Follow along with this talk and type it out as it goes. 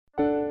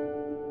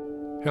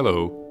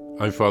Hello,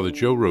 I'm Father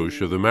Joe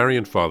Roche of the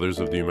Marian Fathers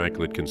of the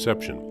Immaculate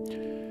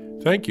Conception.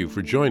 Thank you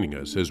for joining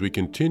us as we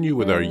continue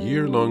with our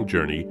year-long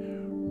journey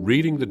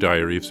reading the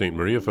diary of St.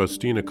 Maria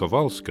Faustina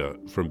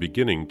Kowalska from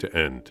beginning to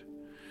end.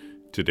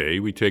 Today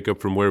we take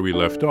up from where we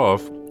left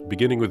off,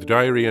 beginning with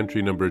diary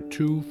entry number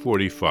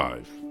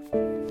 245.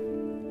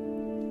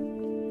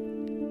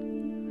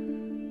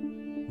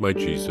 My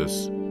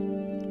Jesus,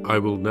 I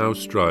will now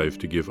strive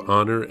to give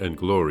honor and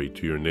glory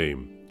to your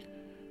name,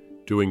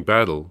 doing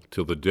battle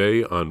till the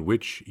day on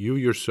which you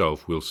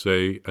yourself will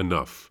say,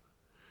 enough.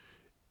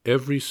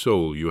 Every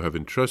soul you have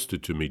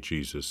entrusted to me,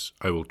 Jesus,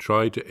 I will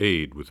try to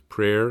aid with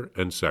prayer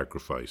and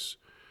sacrifice,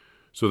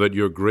 so that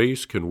your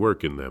grace can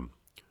work in them.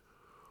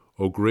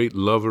 O great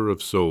lover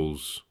of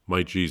souls,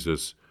 my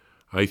Jesus,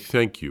 I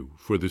thank you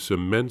for this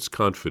immense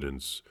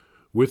confidence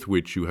with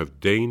which you have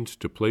deigned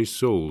to place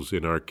souls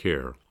in our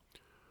care.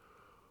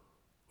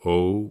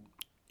 O,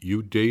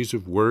 you days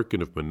of work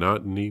and of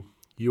monotony,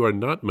 you are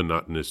not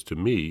monotonous to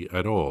me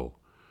at all,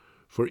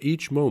 for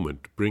each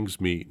moment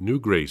brings me new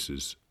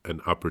graces and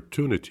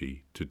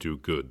opportunity to do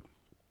good.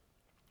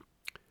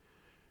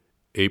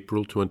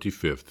 April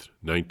 25th,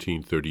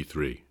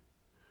 1933.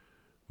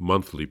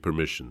 Monthly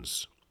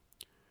permissions.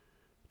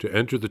 To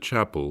enter the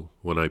chapel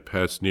when I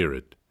pass near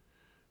it,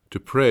 to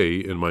pray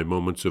in my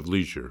moments of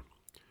leisure,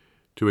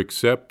 to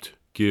accept,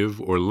 give,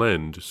 or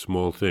lend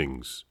small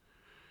things,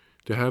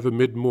 to have a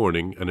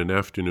mid-morning and an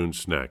afternoon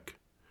snack.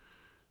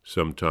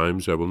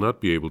 Sometimes I will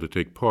not be able to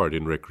take part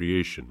in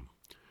recreation.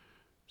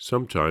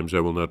 Sometimes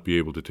I will not be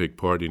able to take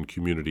part in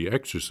community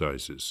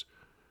exercises.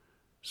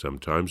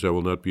 Sometimes I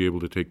will not be able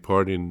to take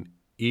part in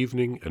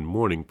evening and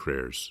morning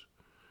prayers.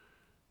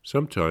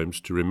 Sometimes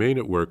to remain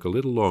at work a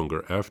little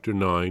longer after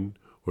 9,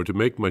 or to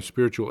make my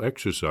spiritual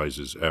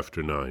exercises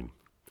after 9.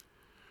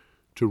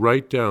 To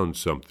write down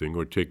something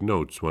or take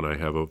notes when I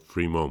have a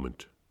free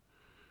moment.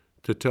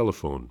 To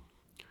telephone.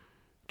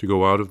 To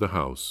go out of the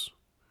house.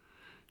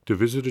 To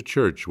visit a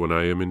church when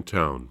I am in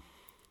town,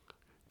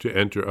 to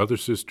enter other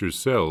sisters'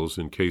 cells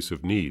in case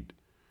of need,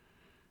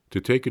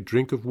 to take a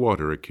drink of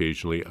water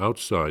occasionally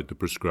outside the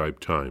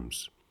prescribed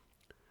times.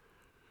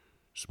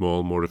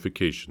 Small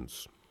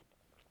mortifications.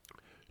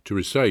 To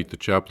recite the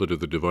Chaplet of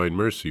the Divine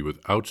Mercy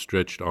with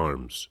outstretched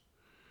arms.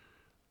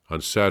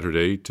 On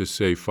Saturday, to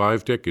say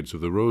 5 decades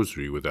of the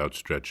Rosary with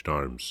outstretched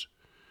arms.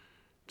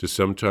 To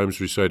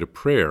sometimes recite a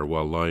prayer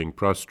while lying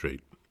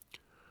prostrate.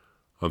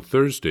 On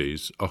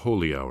Thursdays, a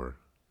holy hour.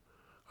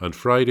 On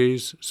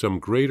Fridays, some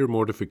greater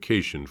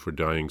mortification for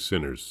dying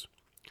sinners.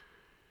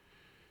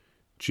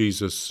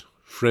 Jesus,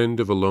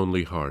 friend of a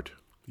lonely heart,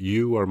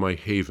 you are my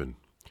haven.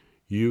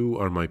 You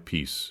are my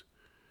peace.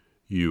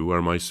 You are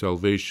my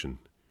salvation.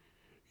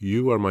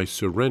 You are my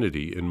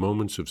serenity in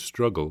moments of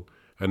struggle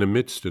and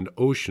amidst an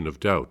ocean of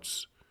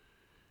doubts.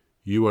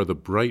 You are the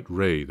bright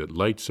ray that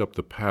lights up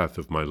the path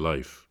of my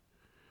life.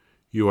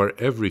 You are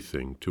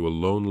everything to a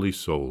lonely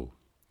soul.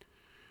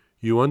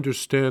 You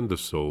understand the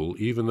soul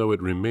even though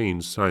it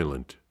remains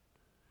silent.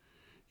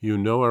 You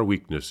know our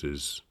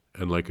weaknesses,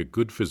 and like a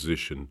good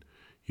physician,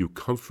 you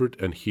comfort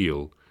and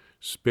heal,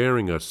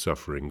 sparing us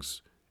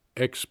sufferings,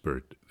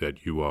 expert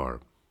that you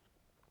are.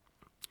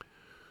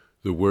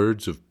 The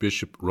words of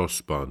Bishop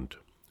Rosband,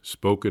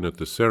 spoken at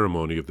the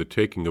ceremony of the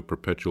taking of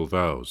perpetual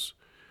vows.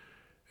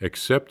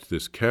 Accept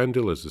this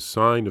candle as a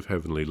sign of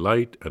heavenly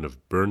light and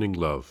of burning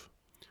love.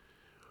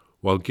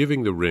 While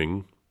giving the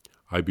ring,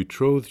 I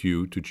betroth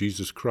you to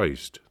Jesus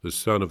Christ, the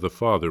Son of the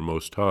Father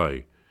Most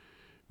High.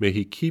 May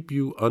he keep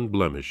you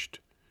unblemished.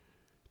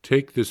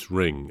 Take this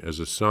ring as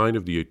a sign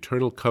of the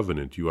eternal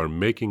covenant you are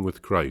making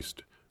with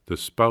Christ, the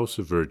spouse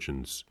of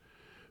virgins.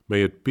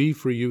 May it be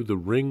for you the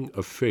ring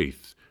of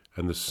faith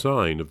and the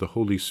sign of the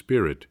Holy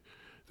Spirit,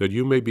 that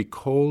you may be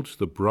called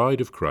the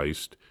bride of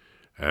Christ,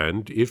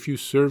 and, if you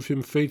serve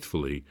him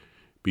faithfully,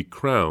 be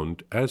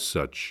crowned as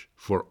such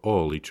for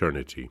all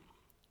eternity.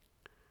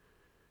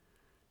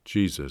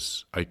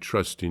 Jesus, I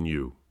trust in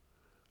you.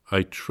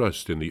 I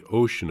trust in the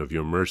ocean of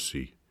your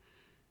mercy.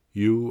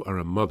 You are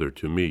a mother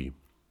to me.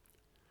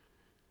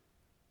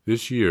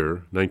 This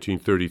year,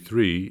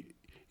 1933,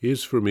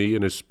 is for me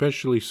an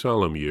especially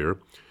solemn year,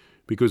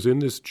 because in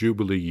this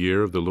Jubilee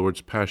year of the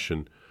Lord's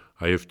Passion,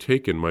 I have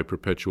taken my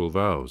perpetual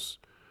vows.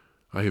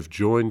 I have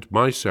joined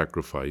my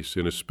sacrifice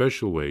in a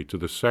special way to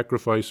the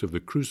sacrifice of the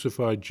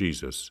crucified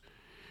Jesus,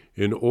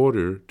 in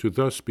order to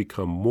thus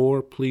become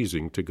more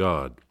pleasing to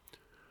God.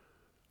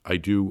 I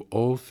do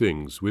all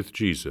things with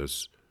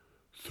Jesus,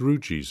 through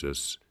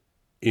Jesus,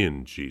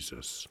 in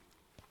Jesus.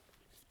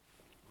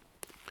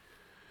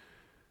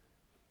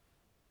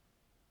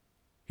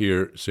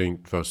 Here,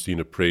 St.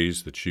 Faustina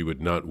prays that she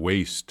would not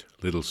waste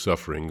little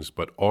sufferings,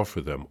 but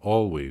offer them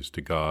always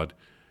to God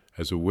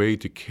as a way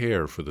to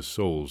care for the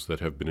souls that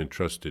have been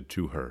entrusted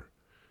to her.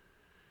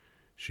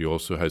 She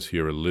also has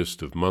here a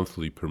list of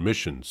monthly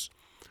permissions.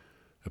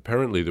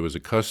 Apparently there was a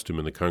custom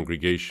in the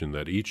congregation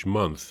that each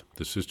month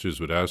the sisters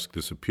would ask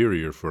the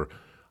superior for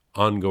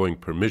ongoing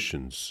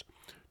permissions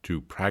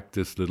to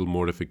practice little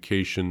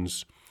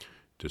mortifications,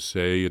 to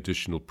say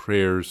additional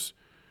prayers,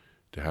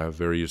 to have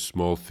various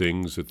small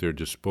things at their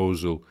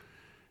disposal,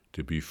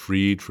 to be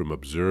freed from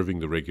observing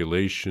the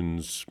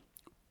regulations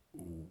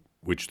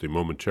which they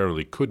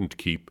momentarily couldn't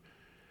keep,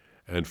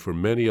 and for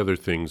many other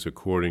things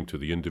according to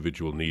the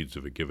individual needs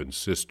of a given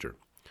sister.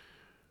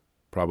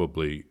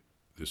 Probably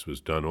this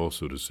was done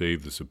also to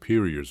save the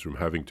superiors from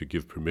having to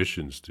give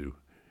permissions to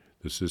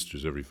the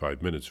sisters every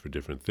 5 minutes for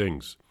different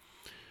things.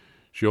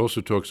 She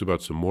also talks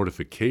about some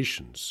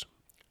mortifications.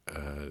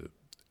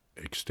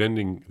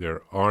 Extending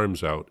their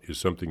arms out is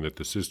something that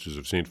the Sisters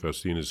of St.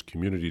 Faustina's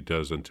community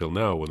does until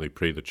now when they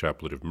pray the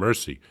Chaplet of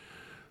Mercy,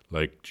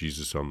 like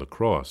Jesus on the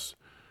cross.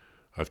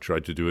 I've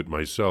tried to do it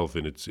myself,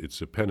 and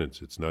it's a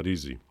penance. It's not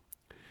easy.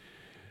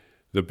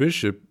 The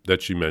bishop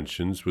that she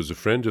mentions was a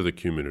friend of the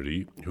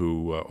community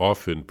who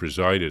often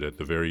presided at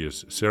the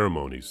various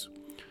ceremonies.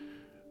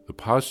 The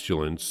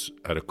postulants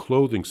at a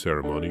clothing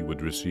ceremony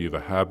would receive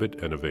a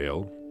habit and a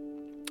veil.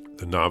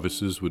 The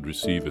novices would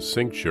receive a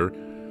cincture,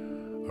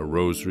 a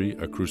rosary,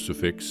 a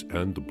crucifix,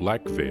 and the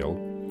black veil.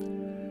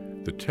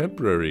 The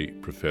temporary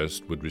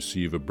professed would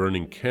receive a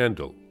burning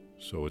candle,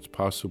 so it's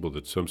possible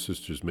that some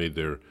sisters made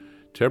their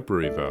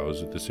temporary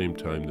vows at the same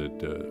time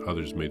that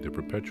others made their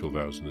perpetual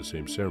vows in the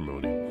same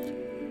ceremony.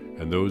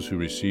 And those who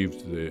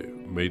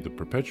made the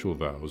perpetual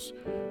vows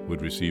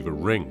would receive a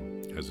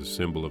ring as a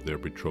symbol of their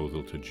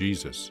betrothal to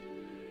Jesus.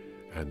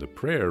 And the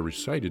prayer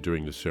recited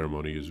during the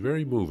ceremony is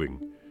very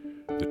moving.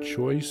 The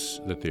choice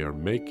that they are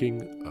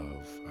making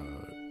of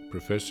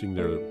professing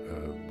their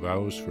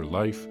vows for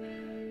life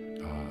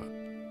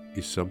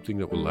is something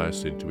that will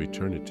last into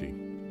eternity.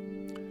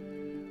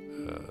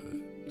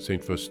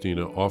 St.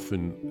 Faustina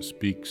often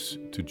speaks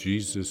to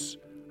Jesus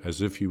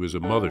as if he was a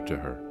mother to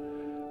her,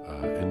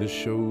 and this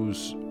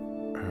shows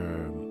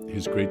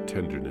his great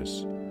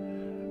tenderness.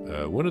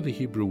 One of the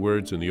Hebrew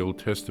words in the Old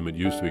Testament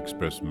used to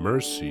express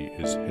mercy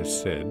is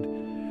hesed,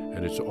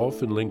 and it's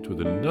often linked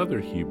with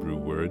another Hebrew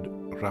word,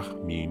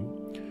 rachmim,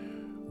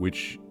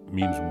 which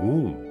means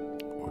womb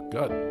or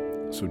gut.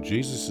 So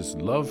Jesus'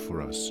 love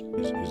for us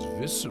is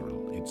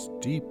visceral, it's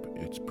deep,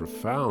 it's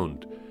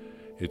profound.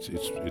 It's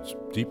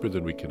deeper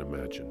than we can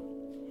imagine.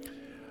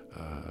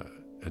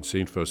 And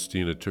St.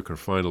 Faustina took her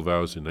final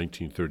vows in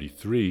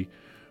 1933,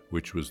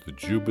 which was the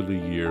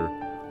Jubilee year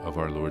of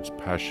our Lord's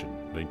Passion,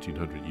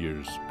 1900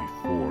 years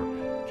before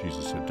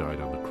Jesus had died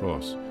on the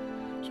cross.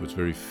 So it's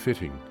very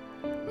fitting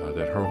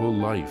that her whole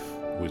life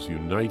was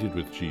united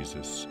with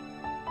Jesus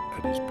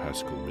at his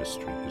Paschal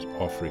mystery, his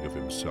offering of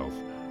himself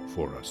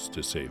for us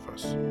to save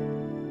us.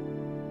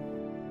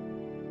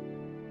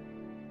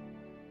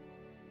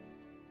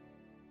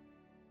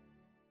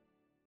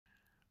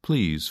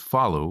 Please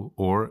follow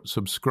or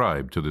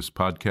subscribe to this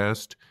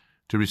podcast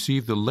to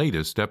receive the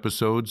latest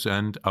episodes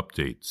and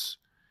updates.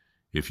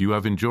 If you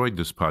have enjoyed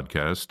this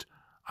podcast,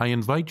 I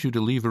invite you to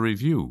leave a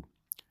review.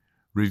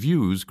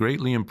 Reviews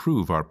greatly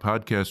improve our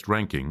podcast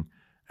ranking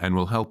and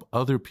will help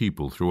other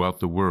people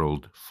throughout the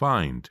world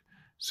find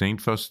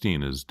St.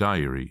 Faustina's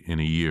Diary in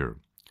a Year.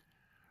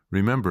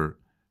 Remember,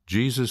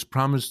 Jesus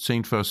promised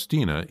St.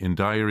 Faustina in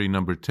Diary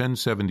number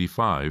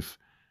 1075,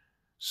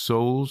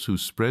 souls who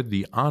spread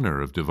the honor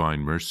of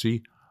divine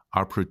mercy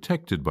are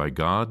protected by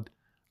God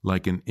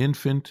like an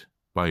infant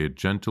by a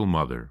gentle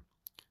mother.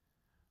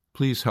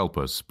 Please help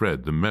us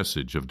spread the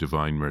message of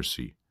divine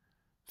mercy.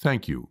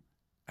 Thank you,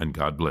 and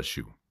God bless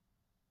you.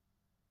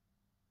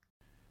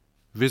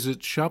 Visit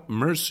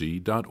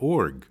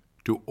shopmercy.org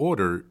to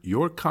order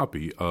your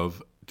copy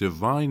of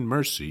Divine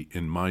Mercy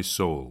in My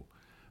Soul,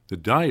 the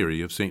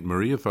Diary of St.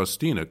 Maria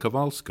Faustina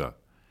Kowalska.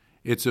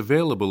 It's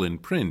available in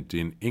print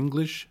in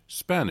English,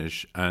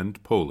 Spanish,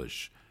 and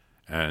Polish,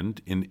 and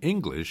in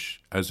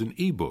English as an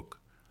e-book,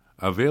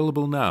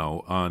 available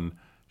now on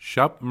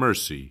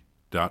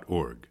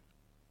shopmercy.org.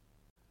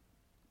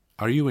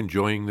 Are you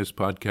enjoying this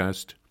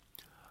podcast?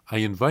 I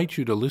invite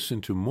you to listen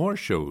to more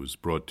shows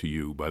brought to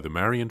you by the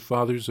Marian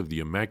Fathers of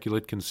the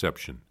Immaculate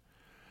Conception.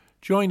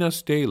 Join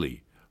us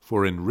daily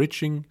for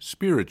enriching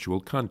spiritual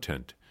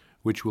content,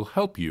 which will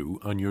help you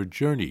on your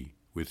journey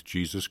with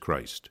Jesus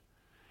Christ.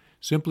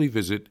 Simply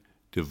visit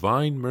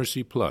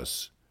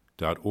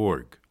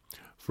DivineMercyPlus.org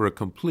for a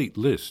complete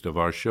list of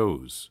our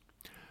shows.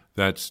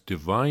 That's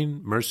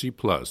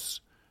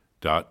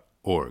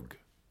DivineMercyPlus.org.